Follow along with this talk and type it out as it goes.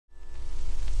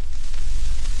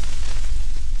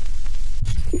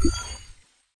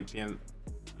p.m.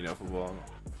 You know, football.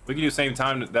 We can do the same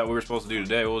time that we were supposed to do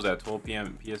today. What was that? 12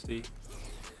 p.m. PST.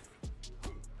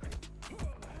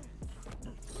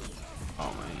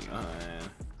 Oh my god.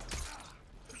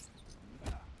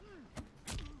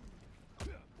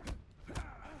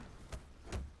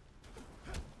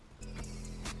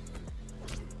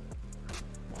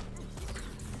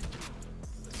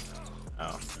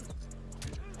 Oh.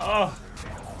 Oh.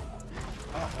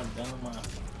 Oh, I'm done with my.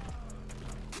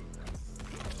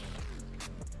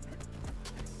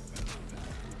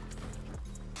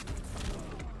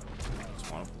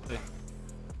 Just want to play.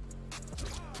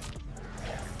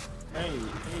 Hey.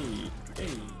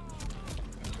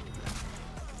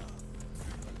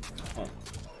 Oh.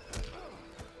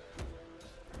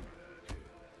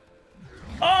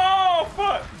 Oh,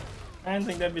 fuck! I didn't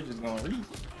think that bitch was gonna reach.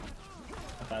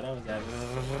 I thought that was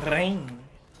that ring.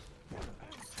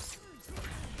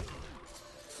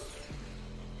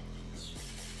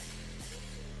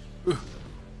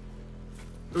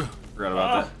 Forgot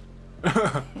about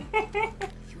that.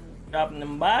 Dropping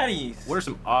them bodies. What are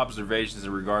some observations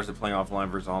in regards to playing offline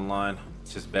versus online?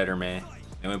 It's just better, man.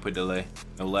 No input delay,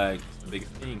 no lag. It's the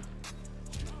biggest thing.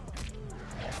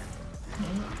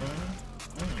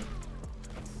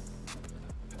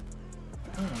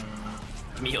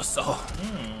 Give me your soul.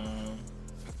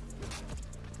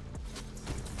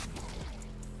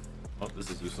 Oh,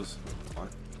 this is useless. Fine.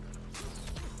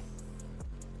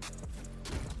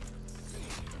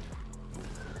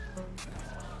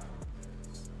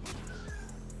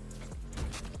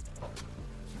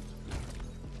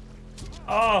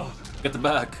 Oh, Get the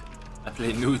back. I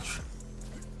play Nooch.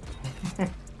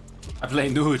 I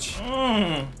play Nooch.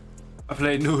 I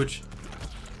play Nooch.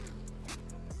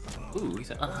 Ooh, he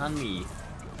said, honey.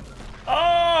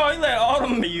 oh, he let all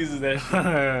them use that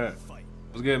shit.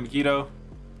 What's good, Makito?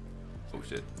 Oh,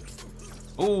 shit.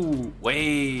 Oh,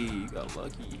 wait. You got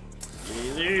lucky.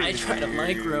 I tried a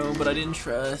micro, but I didn't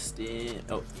trust it.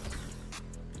 Oh.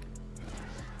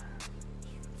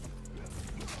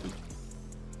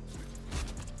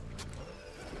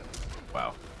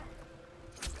 Wow.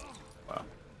 Wow.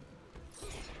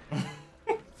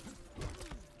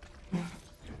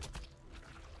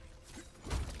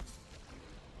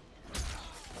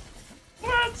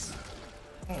 What?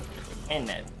 And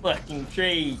that fucking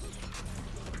trade.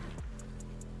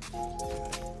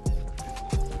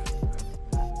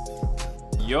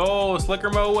 Yo, Slicker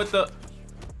Mo with the...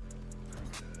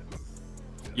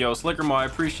 Yo, Slicker Mo, I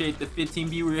appreciate the 15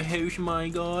 viewer house, my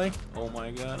guy. Oh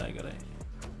my god, I gotta...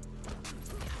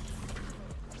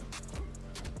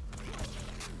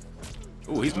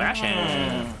 Ooh, he's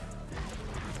mashing.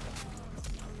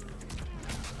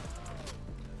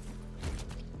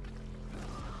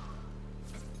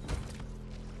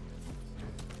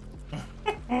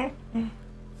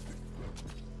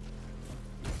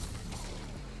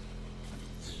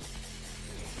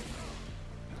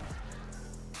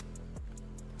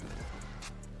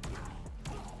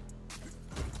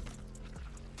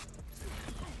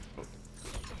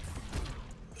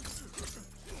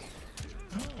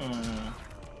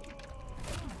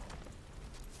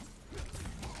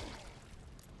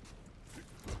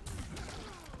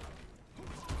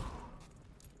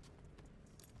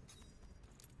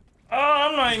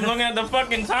 I'm not even looking at the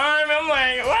fucking time. I'm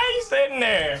like, why are you sitting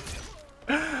there?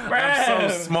 I'm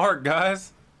so smart,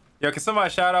 guys. Yo, can somebody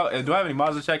shout out? Do I have any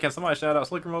mods in chat? Can somebody shout out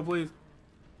Slicker Mo, please?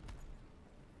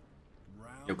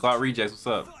 Yo, Cloud Rejects, what's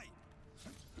up?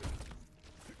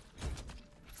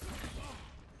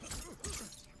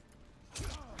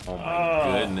 Oh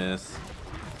my goodness.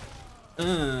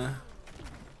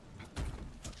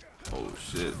 Oh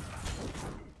shit.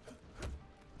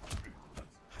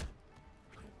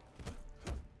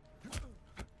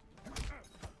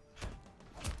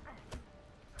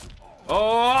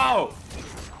 Oh!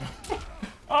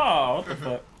 Oh, what the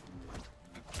fuck?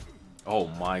 Oh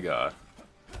my god.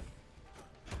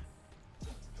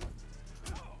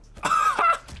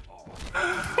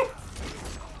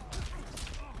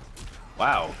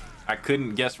 Wow. I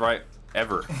couldn't guess right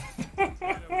ever. I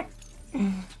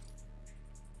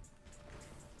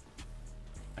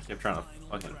kept trying to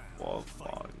fucking wall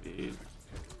fog, dude.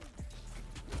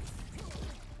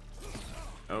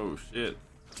 Oh shit.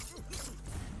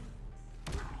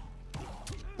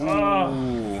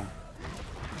 Ooh.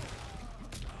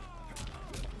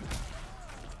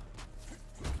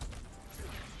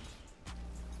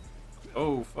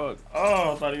 Oh fuck.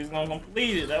 Oh, I thought he was gonna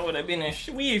complete it. That would have been a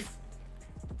sweep.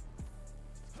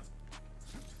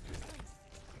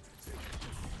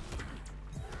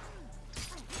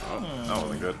 Oh, that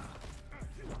wasn't good.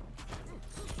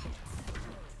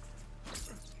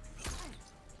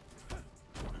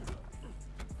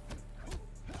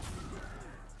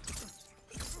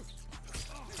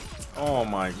 Oh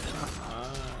my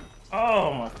god.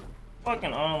 Oh my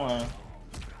fucking online.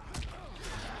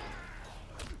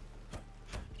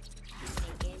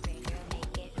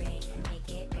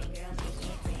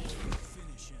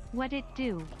 What it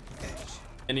do?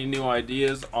 Any new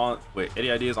ideas on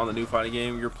any ideas on the new fighting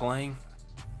game you're playing?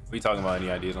 What are you talking about? Any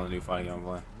ideas on the new fighting game I'm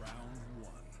playing?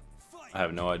 I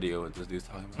have no idea what this dude's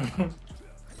talking about.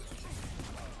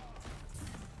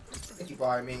 I think he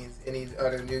probably means any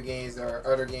other new games or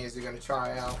other games you're gonna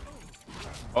try out.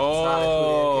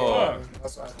 Oh,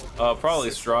 That's what I think. probably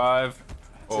Strive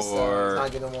or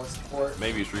not getting more support.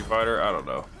 maybe Street Fighter. I don't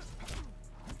know.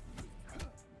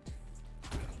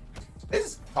 This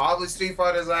is probably Street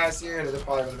Fighter's last year, and they're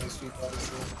probably gonna make Street Fighter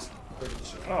soon. Pretty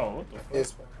sure. Oh, what the fuck?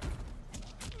 It's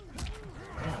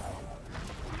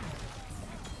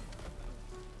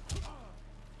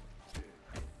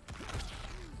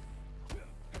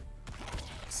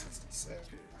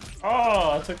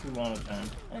Oh, I took too long a time.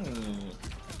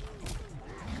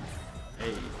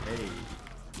 Hey, hey.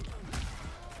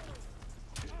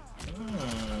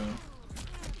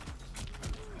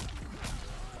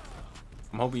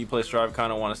 I'm hoping you play Strive.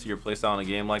 Kind of want to see your playstyle in a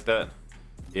game like that.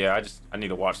 Yeah, I need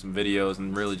to watch some videos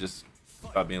and really just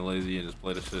stop being lazy and just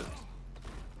play the shit.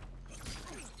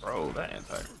 Bro, that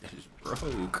anti is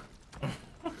broke.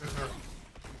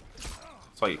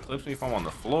 It's like it clips me if I'm on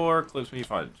the floor, clips me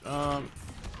if I jump.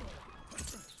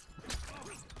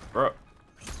 Bro.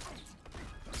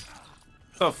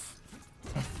 Tough.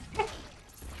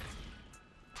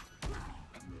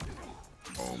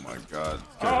 Oh my god.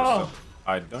 Oh.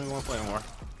 I don't even want to play anymore.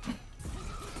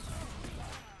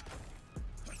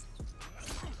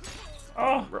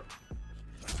 Oh. Bro.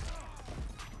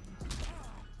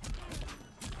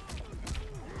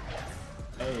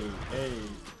 Hey, hey,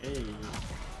 hey.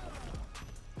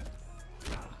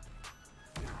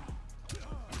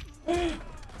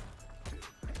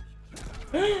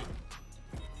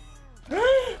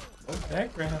 What's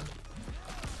that grab?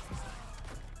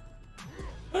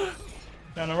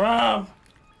 Trying to rob.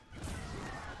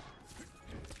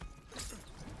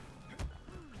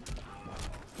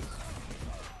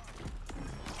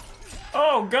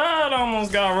 Oh God, I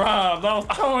almost got robbed. I was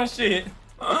throwing shit.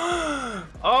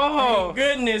 Oh Thank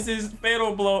goodness, his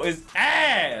fatal blow is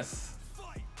ass.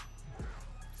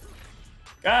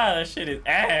 God, that shit is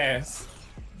ass.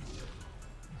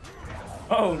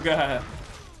 Oh God.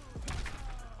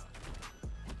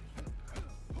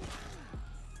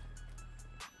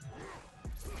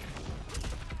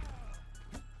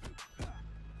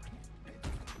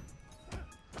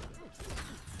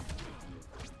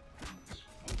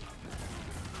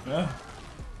 No.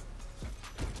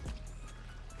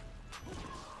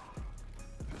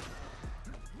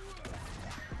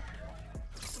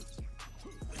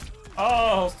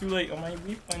 Oh, it's too late. I might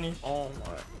be punished. Oh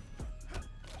my.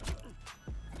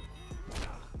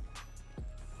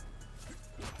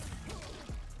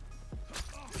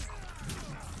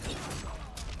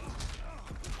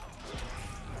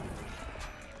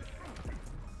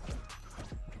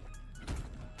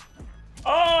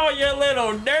 Oh, you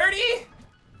little dirty.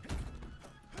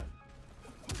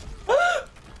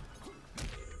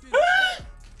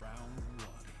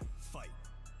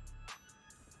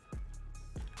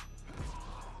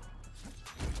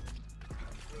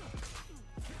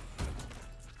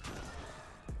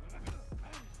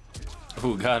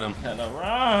 Who got him? Had a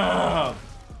rob.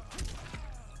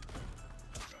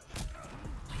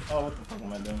 Oh, what the fuck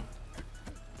am I doing?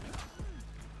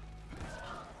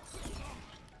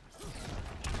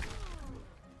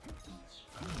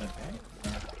 Okay.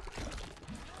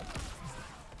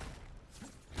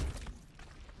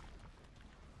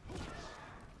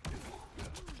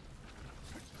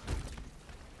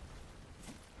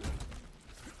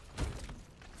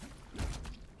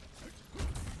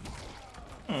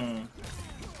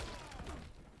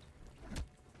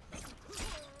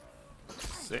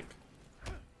 Sick.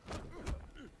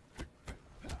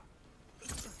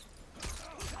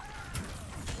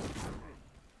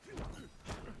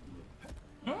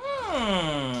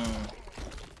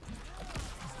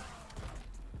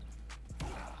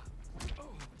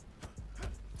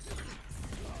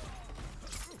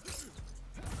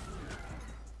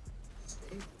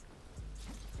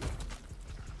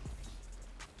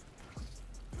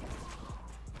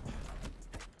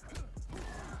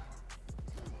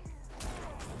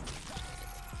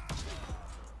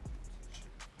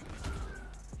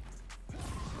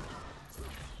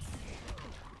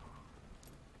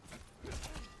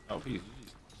 Oh, peace.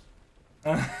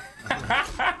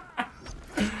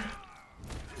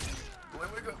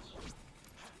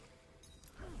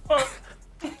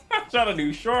 Trying to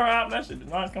do short hop, that shit did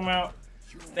not come out.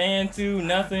 Stand to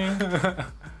nothing.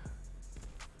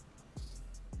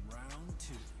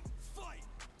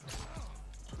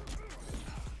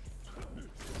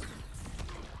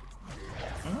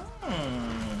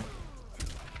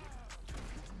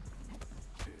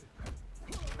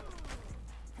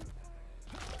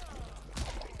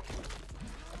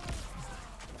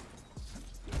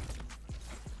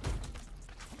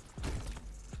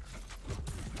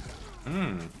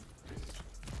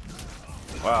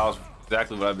 Wow, that's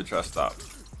exactly what I've been trying to stop.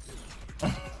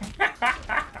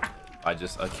 By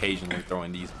just occasionally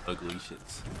throwing these ugly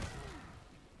shits.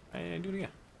 And do it again.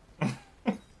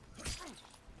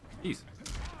 Jeez.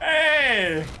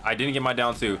 Hey! I didn't get my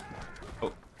down two.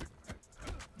 Oh.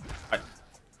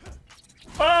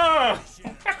 Oh!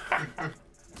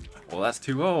 Well, that's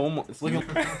 2-0. It's looking.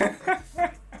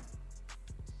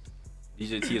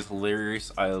 DJT is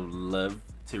hilarious. I love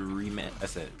to rematch. I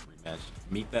said rematch.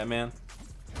 Meet that man.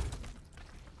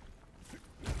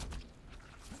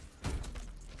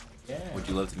 Yeah. Would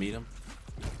you love to meet him?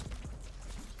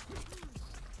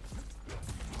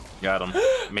 Got him.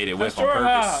 Made it whiff on Short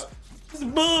purpose. hop. This is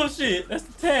bullshit. That's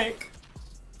the tank.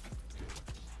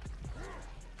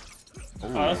 Ooh.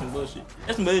 Oh, that's some bullshit.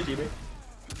 That's some bullshit, man.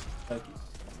 Fuck it.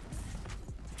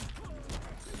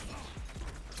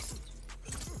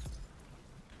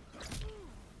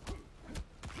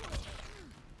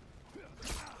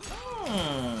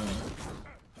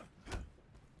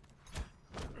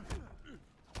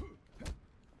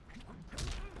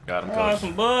 Got him, Oh, coach.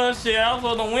 some bullshit. I was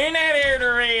supposed to win that air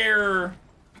to air.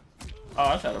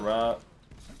 Oh, I tried to rob.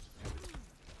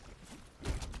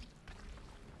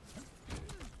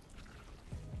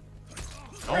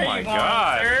 Oh my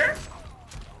god. Sir.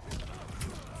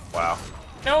 Wow.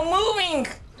 No moving.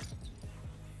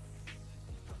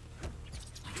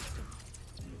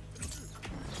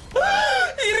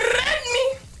 He read me.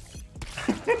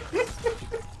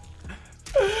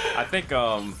 I think I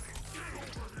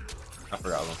forgot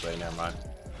what I was gonna say. Never mind.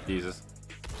 Jesus,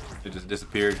 it just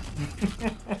disappeared.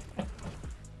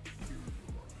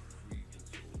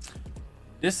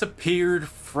 Disappeared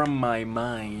from my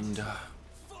mind.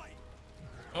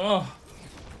 Oh.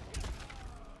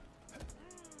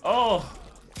 Oh.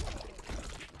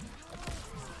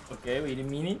 Okay, wait a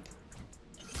minute.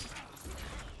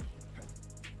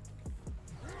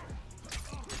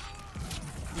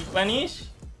 Spanish?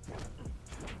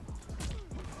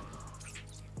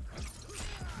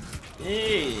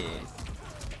 Hey.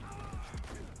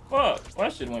 Fuck. Well, I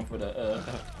should have went for the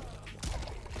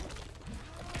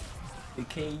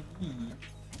KD.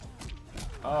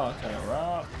 Oh, okay,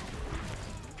 rob.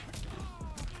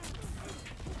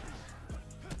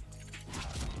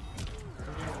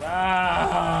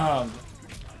 Rob.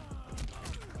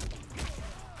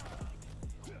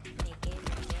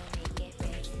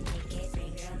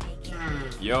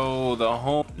 Yo, the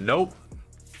home. Nope.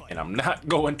 And I'm not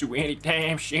going to any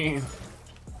time soon.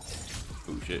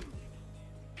 Oh shit.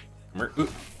 Come here. Ooh.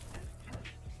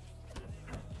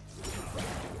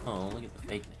 Oh, look at the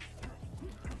fakeness.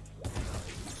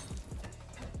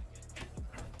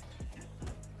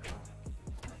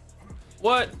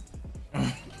 What?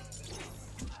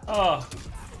 Oh.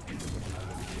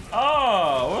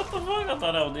 Oh, what the fuck? I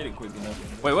thought I did it quick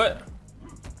enough. Wait, what?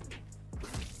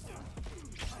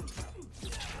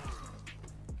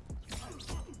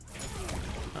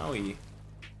 Oh, he.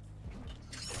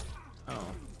 Oh.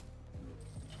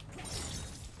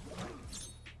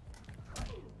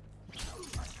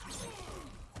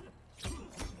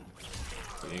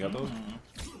 You got those?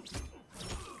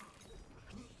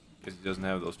 Guess he doesn't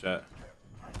have those, chat.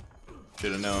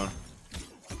 Should have known.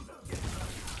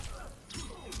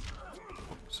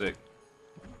 Sick.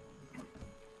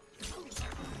 Oh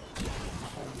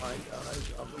my god.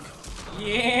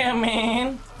 Yeah,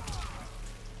 man.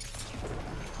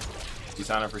 You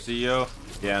sign up for CEO?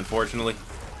 Yeah, unfortunately.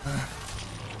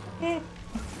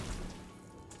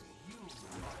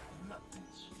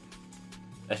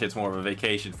 That shit's more of a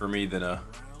vacation for me than a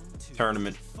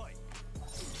tournament.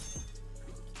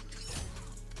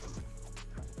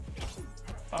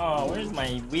 Oh, where's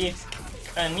my whisk?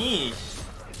 Anish.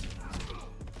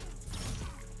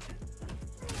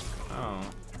 Oh.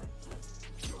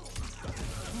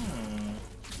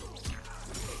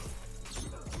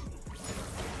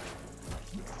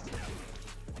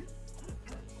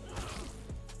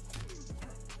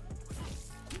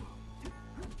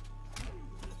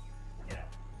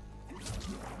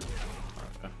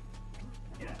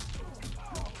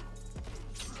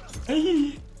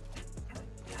 Hey.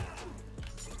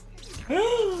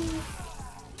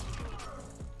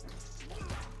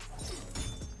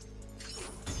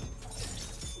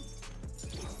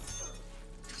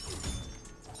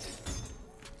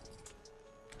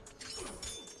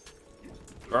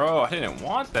 Bro, I didn't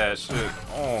want that shit.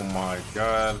 Oh my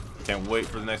god. Can't wait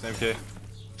for the next MK.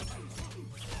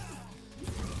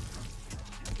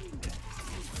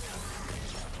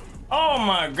 Oh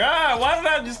my god, why did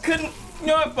I just couldn't, you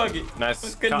know what, fuck it. Nice.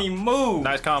 Just couldn't even move.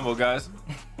 Nice combo, guys.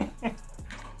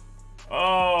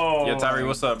 Oh. Yeah, Tyree,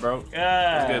 what's up, bro?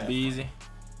 God. What's good, be easy.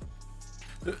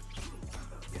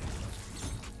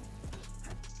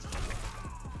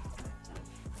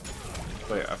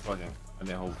 Wait, I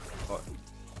didn't hold. Fuck.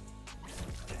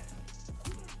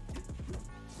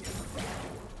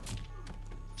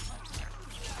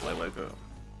 Let go.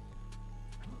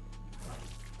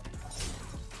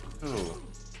 Ooh.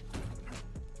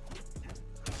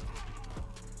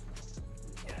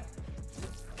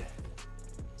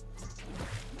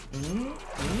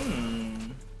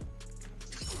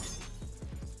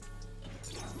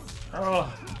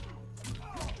 Oh.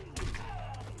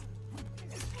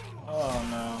 Oh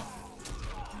no.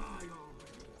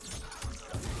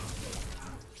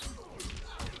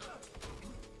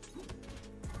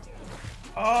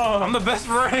 Oh. I'm the best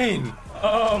Rain.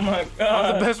 Oh my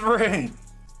god. I'm the best Rain.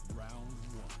 Round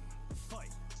 1.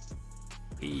 Fight.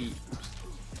 Oops.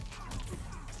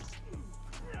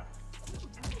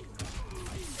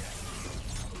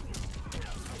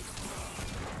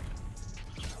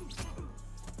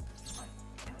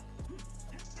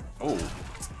 Oh,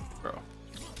 bro.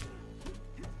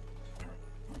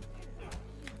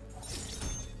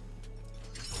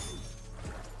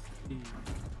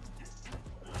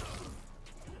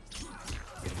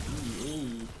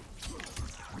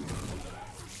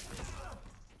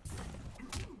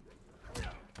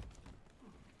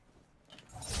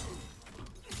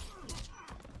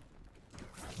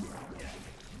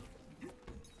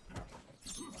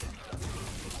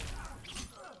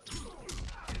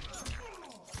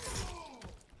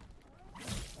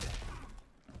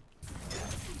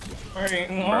 Are you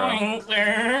going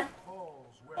there?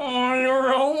 Oh, you're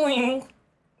rolling.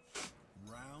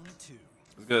 Round 2.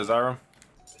 What's good, Zyra?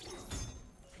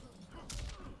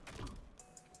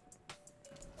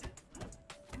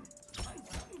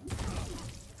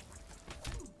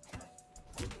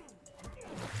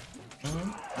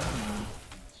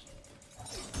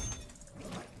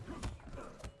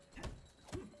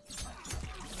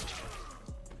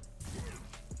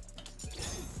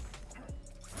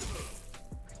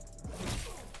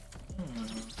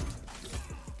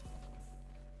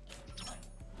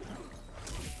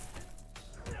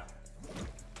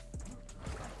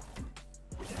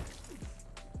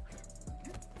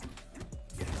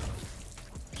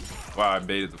 Wow, I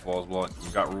baited the falls block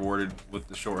and got rewarded with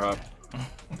the short hop.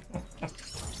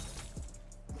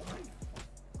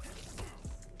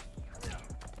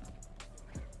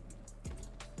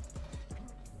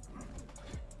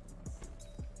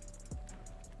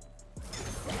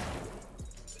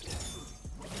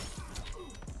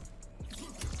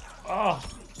 Oh.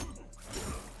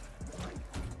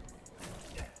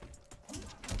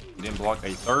 You didn't block a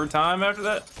third time after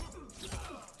that?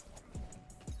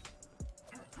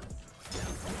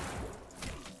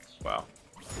 Wow.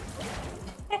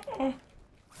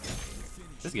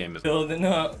 This game is Building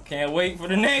up. Can't wait for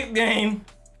the next game.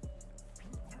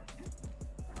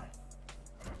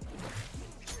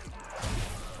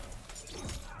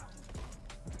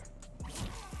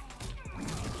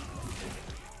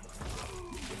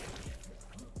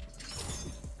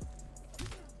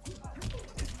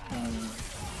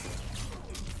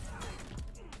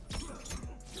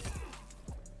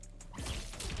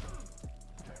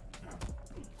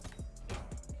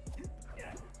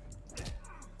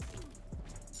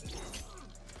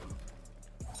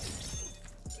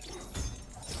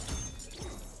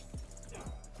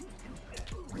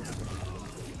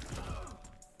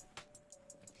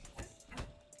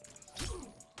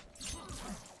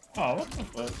 Oh, what the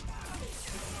fuck?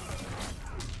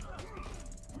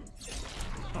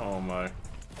 Oh my.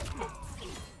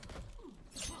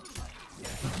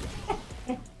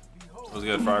 What's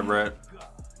good, fried bread?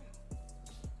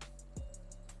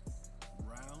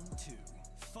 Round 2.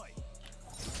 Fight.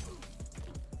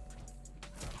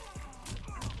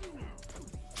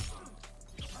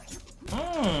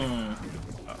 Mmm.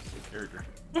 Oh, it's a character.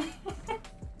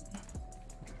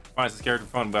 Finds this character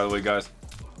fun, by the way, guys.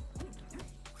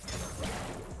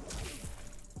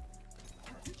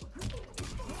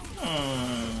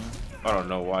 I don't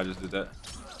know why I just did that.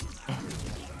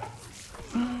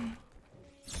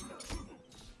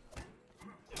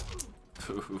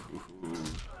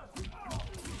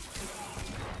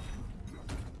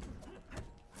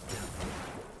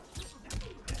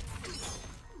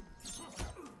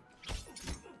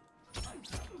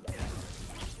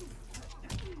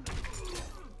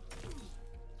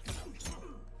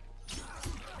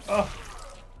 Oh.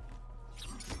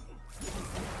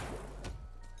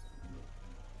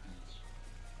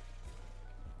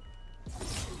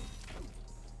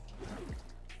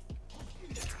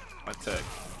 My tech.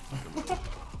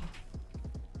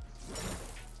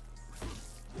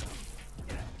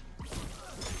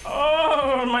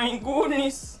 Oh my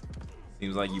goodness.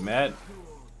 Seems like you mad.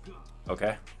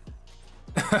 Okay.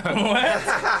 What?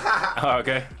 Oh,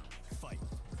 okay.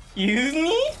 Excuse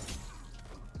me?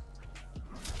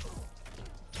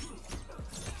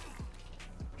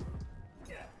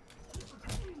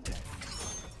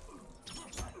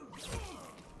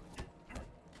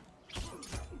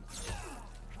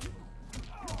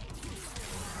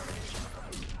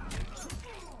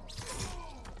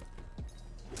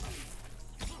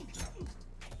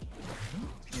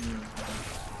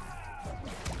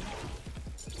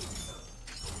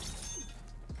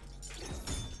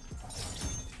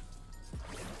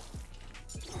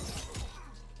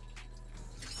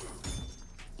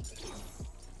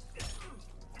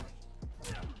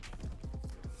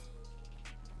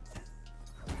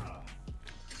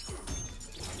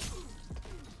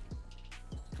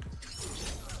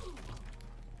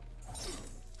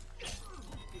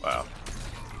 Wow.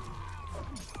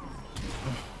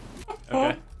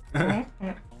 Okay.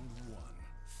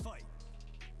 Fight.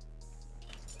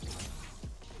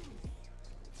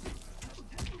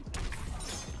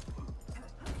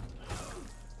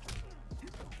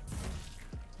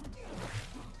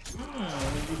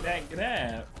 Let me do that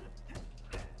grab.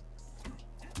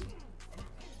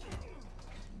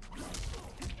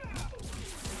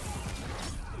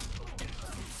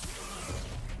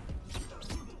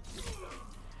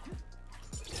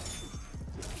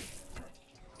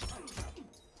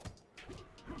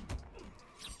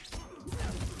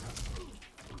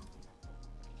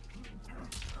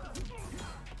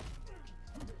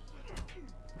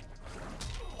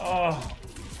 Oh.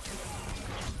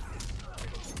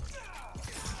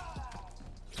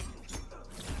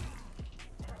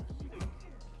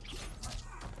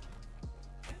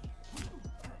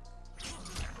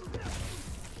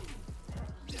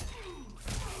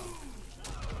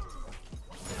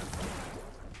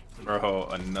 Bro,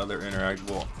 another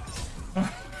interactable.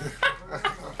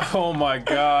 Oh my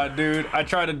god, dude! I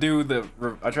tried to do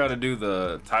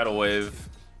the tidal wave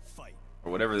Fight.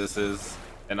 or whatever this is,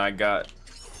 and I got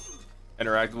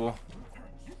interactable.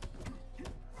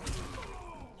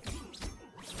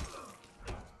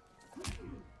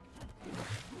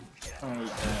 I don't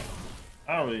like that.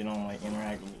 I really don't like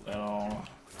interactables at all.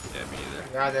 Yeah, me either.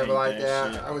 Yeah, I never Hate liked that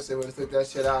that. shit. I wish they would have took that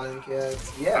shit out in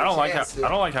kids. Yeah, I don't like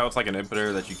how it's like an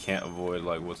inhibitor that you can't avoid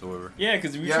like whatsoever. Yeah,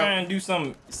 because if you're Yeah. trying to do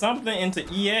something into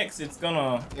EX, it's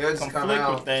gonna Yeah, it's just come conflict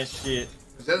out. with that shit.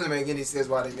 It doesn't make any sense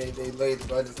why they laid the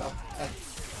buttons off.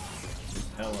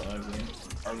 Hella ugly.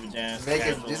 Garbage ass. Make it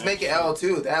casual just ass make it shit.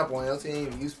 L2 at that point. L2 ain't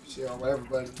even used for shit or whatever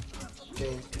button.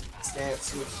 Change stance,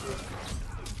 switch shit.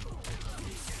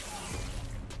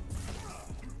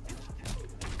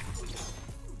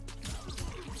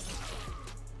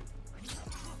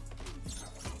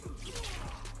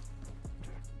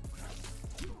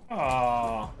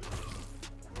 Aww.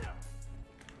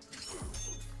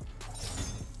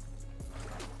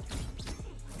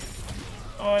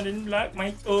 Oh, I didn't block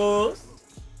my toes.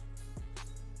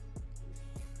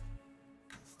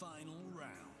 Final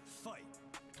round. Fight.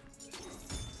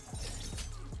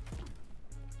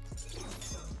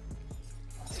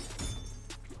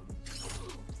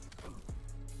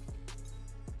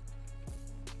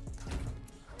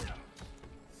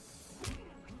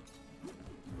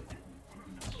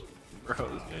 Bro,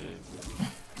 this game.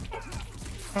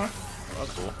 Huh? Oh,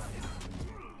 that's cool.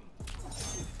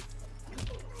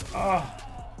 Oh.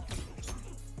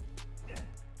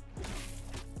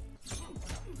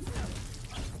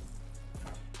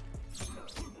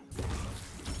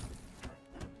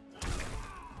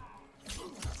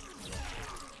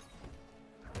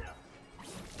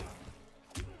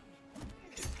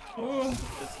 Oh,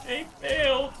 escape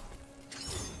failed.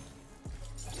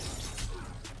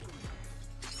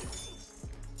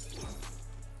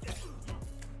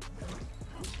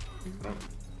 Oh,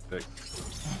 sick.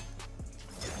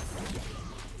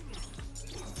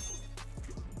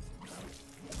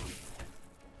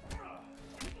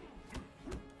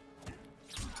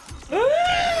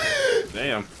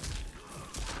 Damn.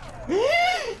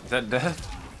 Is that death?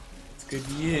 This could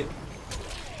be it.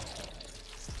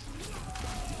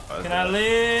 Oh, that's Can I death.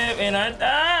 live and I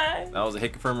die? That was a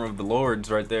hit confirmer of the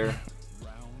Lords right there. Round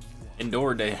one.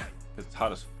 Indoor day. It's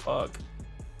hot as fuck.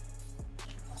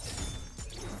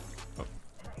 Oh.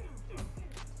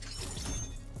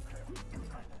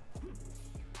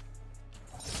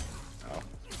 Ow.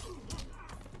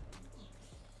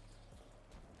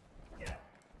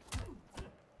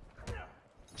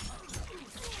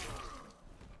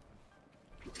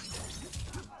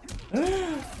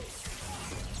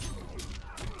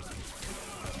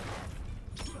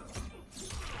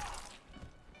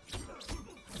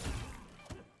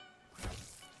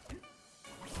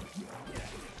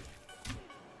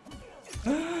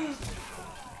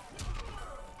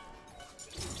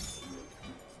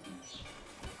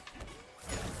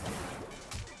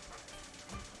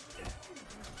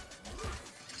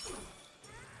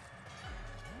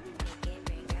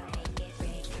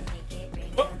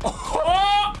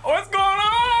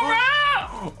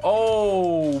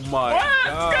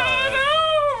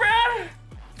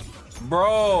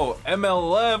 Bro,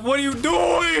 MLF, what are you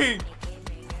doing?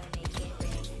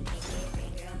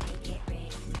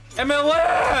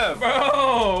 MLF!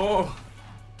 Bro!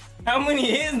 How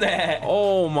many is that?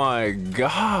 Oh my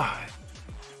god.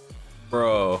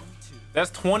 Bro,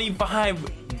 that's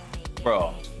 25.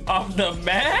 Bro. Off the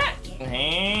bat?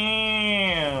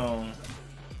 Damn.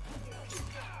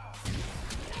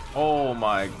 Oh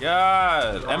my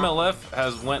god. MLF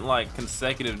has went like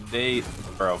consecutive days.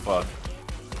 Bro, fuck.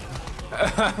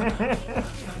 Well,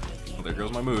 there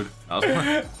goes my mood. I was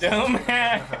playing.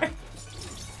 Dumbass.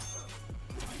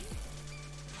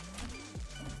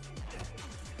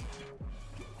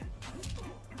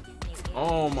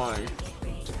 Oh my.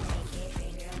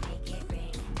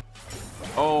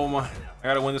 Oh my. I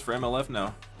gotta win this for MLF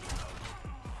now.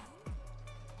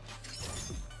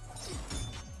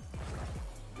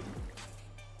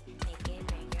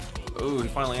 Ooh, he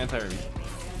finally anti-ed me.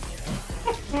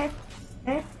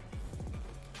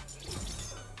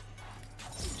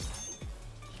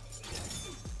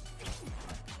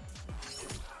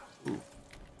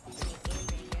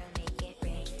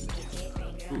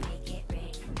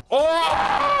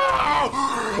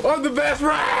 Oh! I'm the best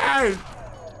ride!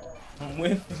 I'm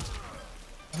with him.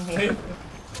 I'm with him.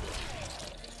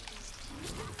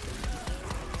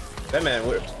 That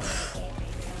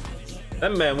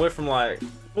man went from like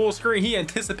full screen. He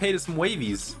anticipated some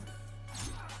wavies.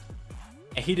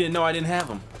 And he didn't know I didn't have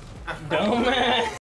them. Dumbass.